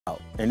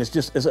And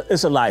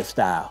it's a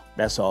lifestyle,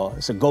 that's all.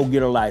 It's a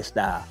go-getter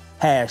lifestyle.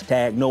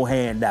 Hashtag no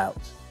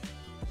handouts.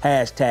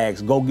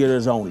 Hashtags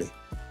go-getters only.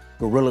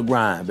 Guerrilla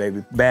grind,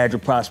 baby. Badge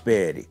of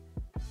prosperity.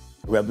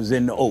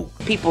 Representing the Oak.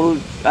 People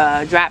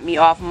drop me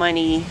off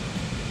money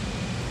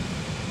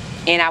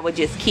and I would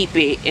just keep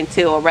it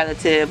until a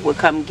relative would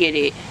come get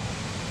it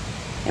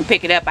and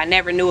pick it up. I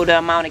never knew the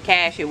amount of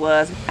cash it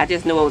was. I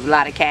just knew it was a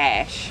lot of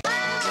cash.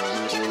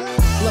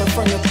 Learned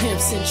from the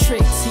pimps and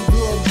tricks, he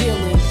grew up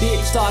dealing,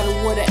 bitch. Started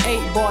with an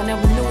 8-ball,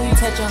 never knew he'd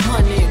touch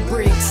 100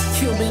 bricks.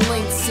 Cuban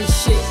links and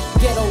shit,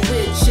 ghetto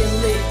rich and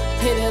lit.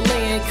 Hit a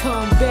land,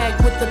 come back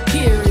with the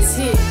purest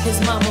hit. His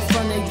mama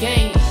from the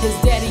game, his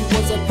daddy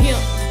was a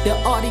pimp. The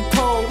Audi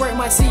cold work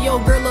might see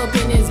your girl up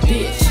in his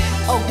bitch.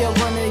 Oakdale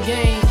run the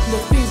game, the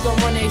fiends gon'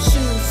 run their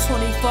shoes.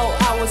 24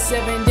 hours,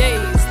 7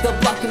 days, the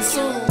block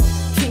consumed.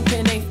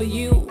 Kingpin ain't for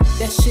you,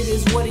 that shit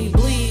is what he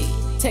bleed.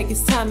 Take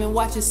his time and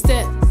watch his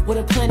step with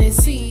a planted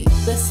seed.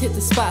 Let's hit the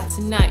spot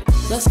tonight.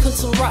 Let's cook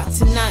some rock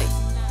tonight.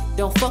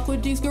 Don't fuck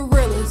with these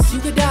gorillas, you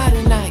could die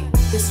tonight.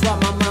 That's why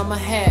my mama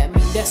had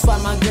me, that's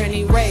why my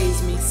granny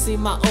raised me. See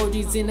my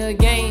OGs in the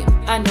game,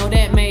 I know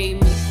that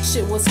made me.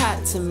 Shit was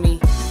hot to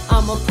me,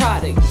 I'm a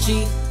product,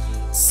 G.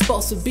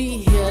 Supposed to be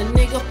here, a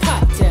nigga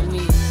popped at me.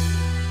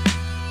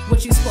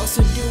 What you supposed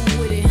to do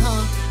with it,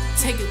 huh?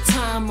 Take your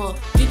time or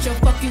get your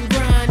fucking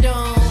grind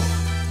on.